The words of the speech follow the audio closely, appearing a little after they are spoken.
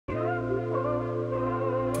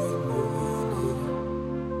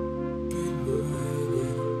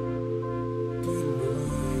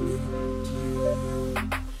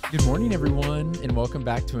Good morning, everyone, and welcome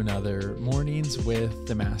back to another Mornings with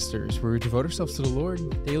the Masters, where we devote ourselves to the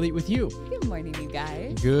Lord daily with you. Good morning, you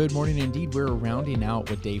guys. Good morning indeed. We're rounding out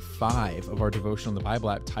with day 5 of our devotional in the Bible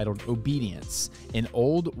app titled Obedience, an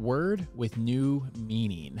old word with new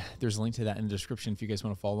meaning. There's a link to that in the description if you guys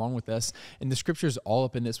want to follow along with us. And the scripture is all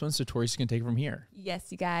up in this one, so Tori's going to take it from here.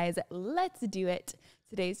 Yes, you guys, let's do it.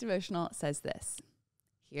 Today's devotional says this.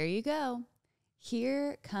 Here you go.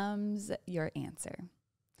 Here comes your answer.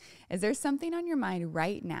 Is there something on your mind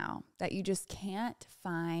right now that you just can't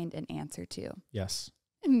find an answer to? Yes.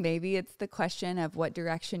 Maybe it's the question of what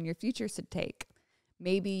direction your future should take.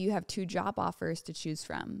 Maybe you have 2 job offers to choose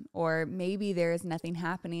from, or maybe there is nothing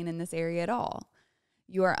happening in this area at all.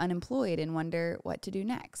 You are unemployed and wonder what to do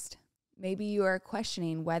next. Maybe you are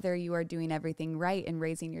questioning whether you are doing everything right in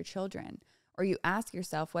raising your children, or you ask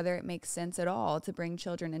yourself whether it makes sense at all to bring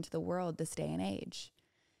children into the world this day and age.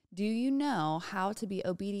 Do you know how to be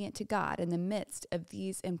obedient to God in the midst of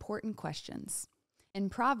these important questions? In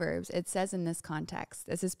Proverbs, it says in this context,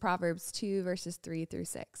 this is Proverbs 2, verses 3 through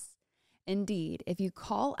 6. Indeed, if you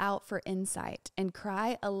call out for insight and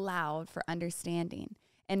cry aloud for understanding,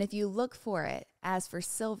 and if you look for it as for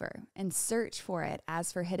silver and search for it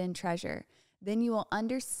as for hidden treasure, then you will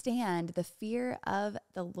understand the fear of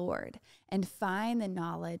the Lord and find the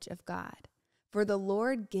knowledge of God. For the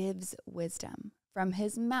Lord gives wisdom. From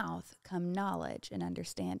his mouth come knowledge and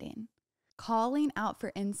understanding. Calling out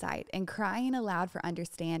for insight and crying aloud for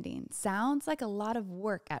understanding sounds like a lot of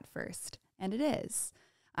work at first, and it is.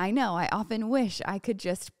 I know, I often wish I could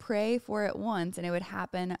just pray for it once and it would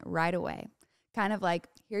happen right away. Kind of like,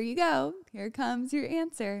 here you go, here comes your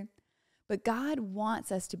answer. But God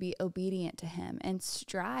wants us to be obedient to him and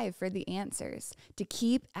strive for the answers, to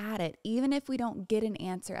keep at it, even if we don't get an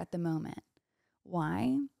answer at the moment.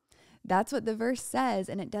 Why? That's what the verse says,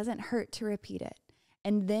 and it doesn't hurt to repeat it.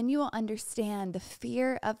 And then you will understand the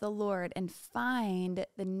fear of the Lord and find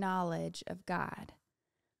the knowledge of God.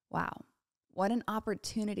 Wow, what an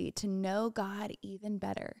opportunity to know God even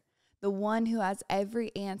better. The one who has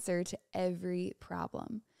every answer to every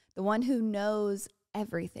problem. The one who knows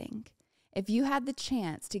everything. If you had the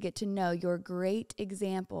chance to get to know your great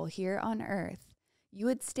example here on earth, you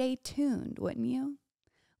would stay tuned, wouldn't you?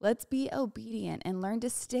 Let's be obedient and learn to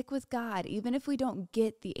stick with God, even if we don't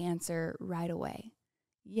get the answer right away.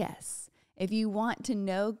 Yes, if you want to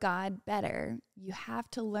know God better, you have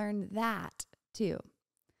to learn that too.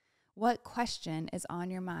 What question is on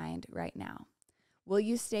your mind right now? Will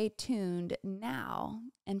you stay tuned now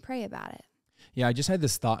and pray about it? Yeah, I just had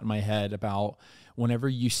this thought in my head about whenever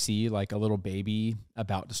you see like a little baby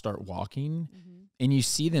about to start walking and you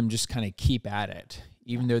see them just kind of keep at it,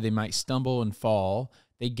 even though they might stumble and fall,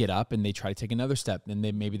 they get up and they try to take another step, and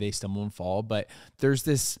then maybe they stumble and fall. But there's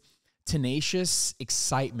this tenacious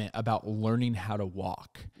excitement about learning how to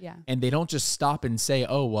walk. Yeah. And they don't just stop and say,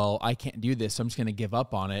 oh, well, I can't do this, so I'm just going to give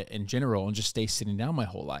up on it in general and just stay sitting down my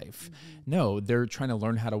whole life. No, they're trying to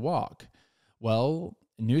learn how to walk. Well,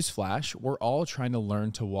 newsflash, we're all trying to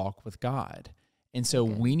learn to walk with God. And so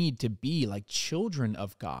we need to be like children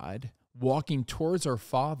of God, walking towards our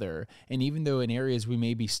Father. And even though in areas we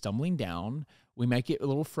may be stumbling down, we might get a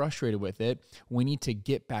little frustrated with it, we need to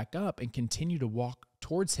get back up and continue to walk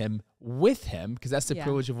towards him, with him, because that's the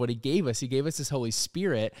privilege of what he gave us. He gave us his Holy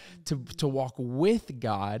Spirit to walk with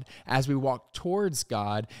God as we walk towards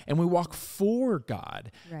God, and we walk for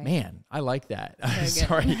God. Right. Man, I like that.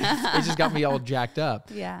 Sorry, it just got me all jacked up.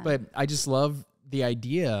 Yeah. But I just love the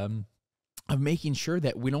idea of making sure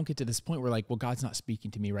that we don't get to this point where like, well, God's not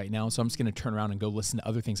speaking to me right now, so I'm just going to turn around and go listen to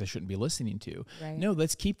other things I shouldn't be listening to. Right. No,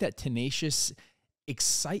 let's keep that tenacious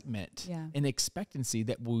excitement and expectancy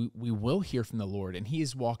that we will hear from the Lord, and he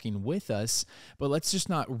is walking with us. But let's just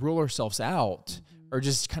not rule ourselves out or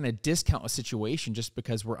just kind of discount a situation just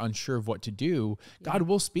because we're unsure of what to do. God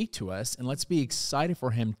will speak to us, and let's be excited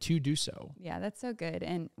for him to do so. Yeah, that's so good.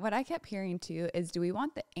 And what I kept hearing too is, do we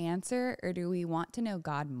want the answer or do we want to know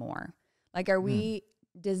God more? Like, are we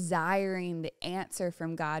desiring the answer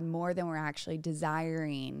from God more than we're actually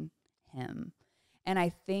desiring him? And I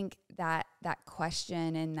think that that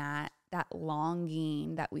question and that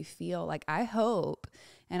longing that we feel, like, I hope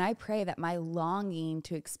and I pray that my longing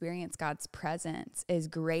to experience God's presence is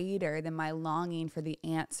greater than my longing for the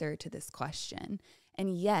answer to this question.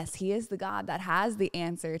 And yes, he is the God that has the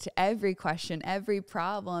answer to every question, every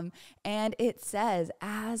problem. And it says,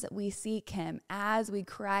 as we seek him, as we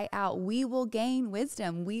cry out, we will gain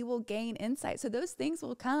wisdom, we will gain insight. So those things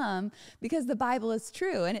will come because the Bible is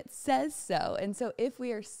true and it says so. And so if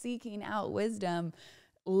we are seeking out wisdom,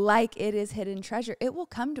 like it is hidden treasure. It will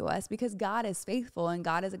come to us because God is faithful and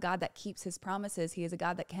God is a God that keeps his promises. He is a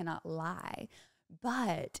God that cannot lie.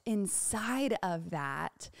 But inside of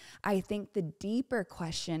that, I think the deeper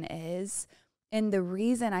question is, and the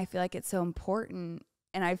reason I feel like it's so important,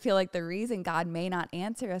 and I feel like the reason God may not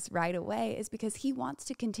answer us right away is because he wants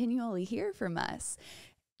to continually hear from us.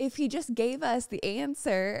 If he just gave us the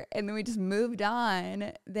answer and then we just moved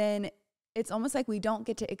on, then it's almost like we don't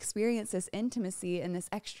get to experience this intimacy and this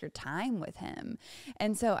extra time with him.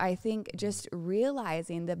 And so I think just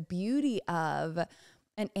realizing the beauty of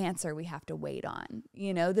an answer we have to wait on,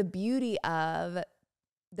 the beauty of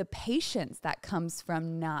the patience that comes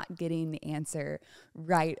from not getting the answer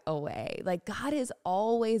right away. Like God is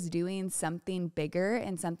always doing something bigger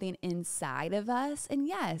and something inside of us. And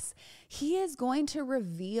yes, he is going to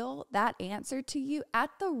reveal that answer to you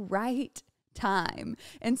at the right time.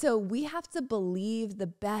 And so we have to believe the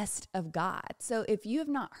best of God. So if you have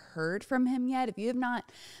not heard from him yet, if you have not,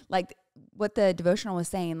 like what the devotional was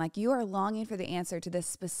saying, like you are longing for the answer to this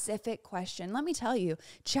specific question, let me tell you,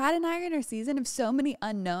 Chad and I are in our season of so many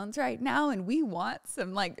unknowns right now, and we want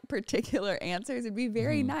some like particular answers. It'd be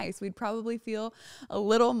very nice. We'd probably feel a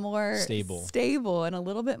little more stable and a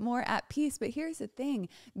little bit more at peace. But here's the thing,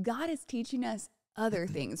 God is teaching us other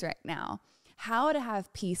things right now. How to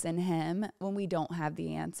have peace in him when we don't have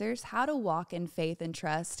the answers, how to walk in faith and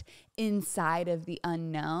trust inside of the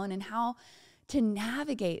unknown, and how to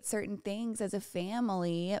navigate certain things as a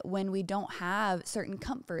family when we don't have certain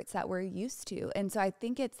comforts that we're used to. And so I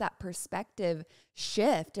think it's that perspective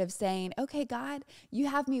shift of saying, okay, God, you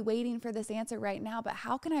have me waiting for this answer right now, but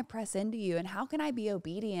how can I press into you? And how can I be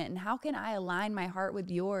obedient? And how can I align my heart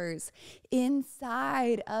with yours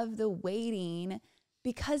inside of the waiting?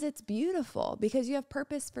 Because it's beautiful, because you have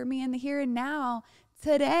purpose for me in the here and now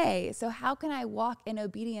today. So how can I walk in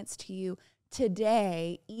obedience to you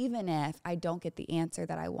today, even if I don't get the answer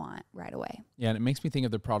that I want right away? Yeah, and it makes me think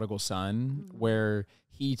of the prodigal son, where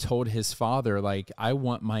he told his father, like, I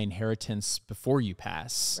want my inheritance before you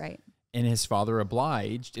pass. Right. And his father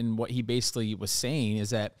obliged. And what he basically was saying is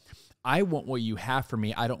that I want what you have for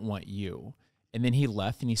me. I don't want you. And then he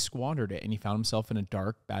left and he squandered it and he found himself in a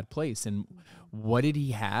dark, bad place. And what did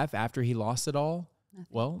he have after he lost it all? Nothing.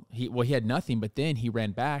 Well, he had nothing, but then he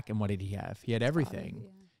ran back, and what did he have? He had everything.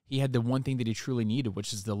 He had the one thing that he truly needed,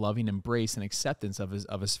 which is the loving embrace and acceptance of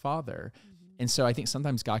his father. And so I think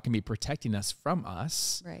sometimes God can be protecting us from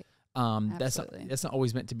us. Right. That's not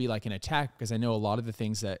always meant to be like an attack, because I know a lot of the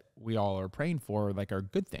things that we all are praying for are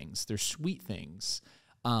good things. They're sweet things.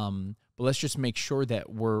 But let's just make sure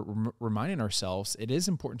that we're reminding ourselves, it is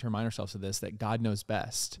important to remind ourselves of this, that God knows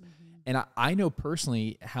best. And I know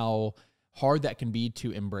personally how hard that can be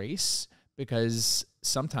to embrace, because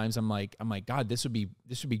sometimes I'm like, God, this would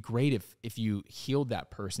be great if you healed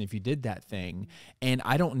that person, if you did that thing. And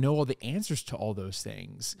I don't know all the answers to all those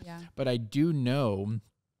things, but I do know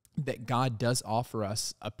that God does offer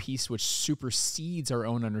us a peace which supersedes our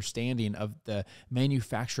own understanding of the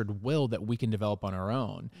manufactured will that we can develop on our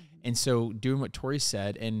own. And so doing what Tori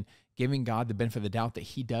said and giving God the benefit of the doubt that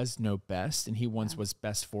he does know best and he wants what's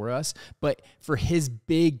best for us, but for his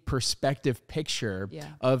big perspective picture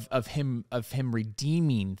of him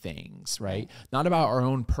redeeming things, right? Not about our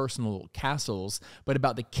own personal castles, but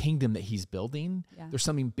about the kingdom that he's building. There's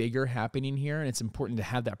something bigger happening here, and it's important to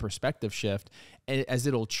have that perspective shift, as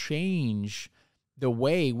it'll change the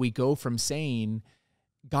way we go from saying,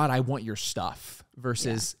 God, I want your stuff,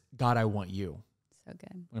 versus God, I want you. So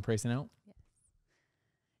good. Want to pray something out?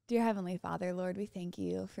 Dear Heavenly Father, Lord, we thank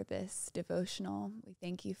you for this devotional. We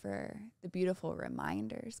thank you for the beautiful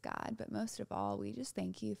reminders, God, but most of all, we just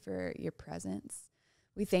thank you for your presence.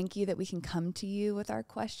 We thank you that we can come to you with our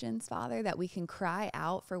questions, Father, that we can cry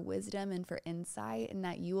out for wisdom and for insight, and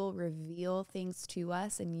that you will reveal things to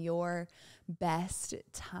us in your best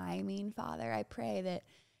timing, Father. I pray that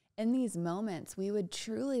in these moments, we would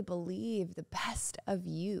truly believe the best of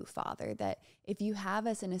you, Father, that if you have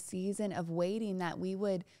us in a season of waiting, that we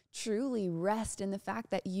would truly rest in the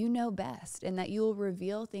fact that you know best, and that you will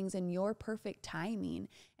reveal things in your perfect timing,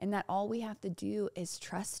 and that all we have to do is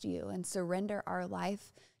trust you and surrender our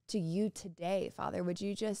life to you today. Father, would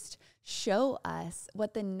you just show us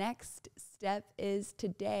what the next step is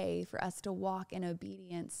today for us to walk in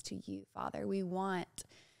obedience to you, Father? We want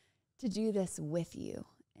to do this with you.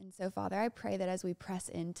 And so, Father, I pray that as we press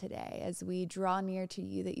in today, as we draw near to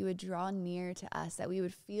you, that you would draw near to us, that we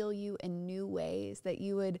would feel you in new ways, that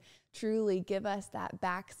you would truly give us that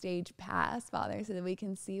backstage pass, Father, so that we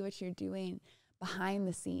can see what you're doing behind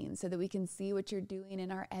the scenes, so that we can see what you're doing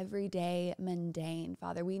in our everyday mundane.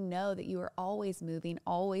 Father, we know that you are always moving,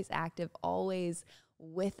 always active, always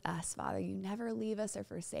with us, Father. You never leave us or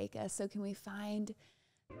forsake us. So can we find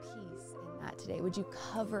peace in that today? Would you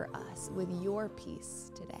cover us with your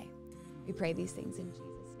peace today? We pray these things in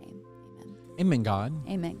Jesus' name. Amen. Amen, God.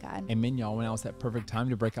 Amen, God. Amen, y'all. Now it's that perfect time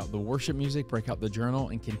to break out the worship music, break out the journal,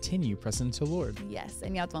 and continue pressing to the Lord. Yes,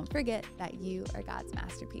 and y'all don't forget that you are God's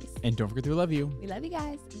masterpiece. And don't forget to love you. We love you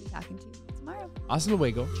guys, and we'll be talking to you tomorrow. Hasta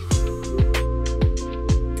luego.